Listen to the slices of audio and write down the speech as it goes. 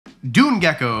Dune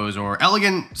geckos or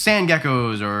elegant sand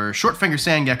geckos or short finger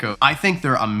sand gecko. I think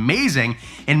they're amazing.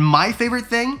 And my favorite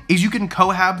thing is you can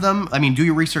cohab them. I mean, do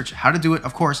your research how to do it,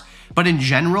 of course, but in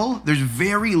general, there's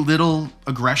very little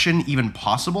aggression even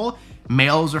possible.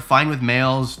 Males are fine with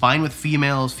males, fine with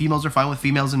females. Females are fine with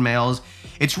females and males.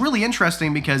 It's really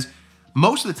interesting because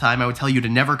most of the time I would tell you to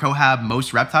never cohab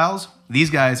most reptiles. These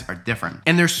guys are different.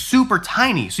 And they're super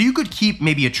tiny, so you could keep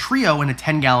maybe a trio in a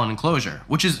 10-gallon enclosure,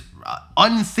 which is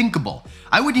unthinkable.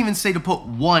 I wouldn't even say to put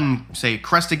one, say,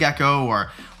 crested gecko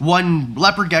or one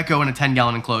leopard gecko in a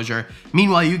 10-gallon enclosure.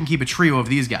 Meanwhile, you can keep a trio of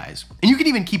these guys. And you can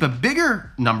even keep a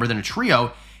bigger number than a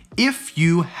trio if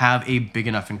you have a big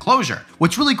enough enclosure.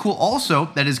 What's really cool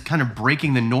also, that is kind of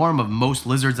breaking the norm of most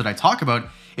lizards that I talk about,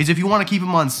 is if you want to keep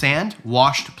them on sand,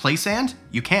 washed play sand,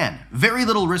 you can. Very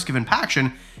little risk of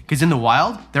impaction, because in the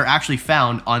wild, they're actually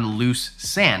found on loose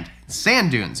sand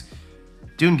dunes.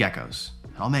 Dune geckos.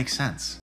 It all makes sense.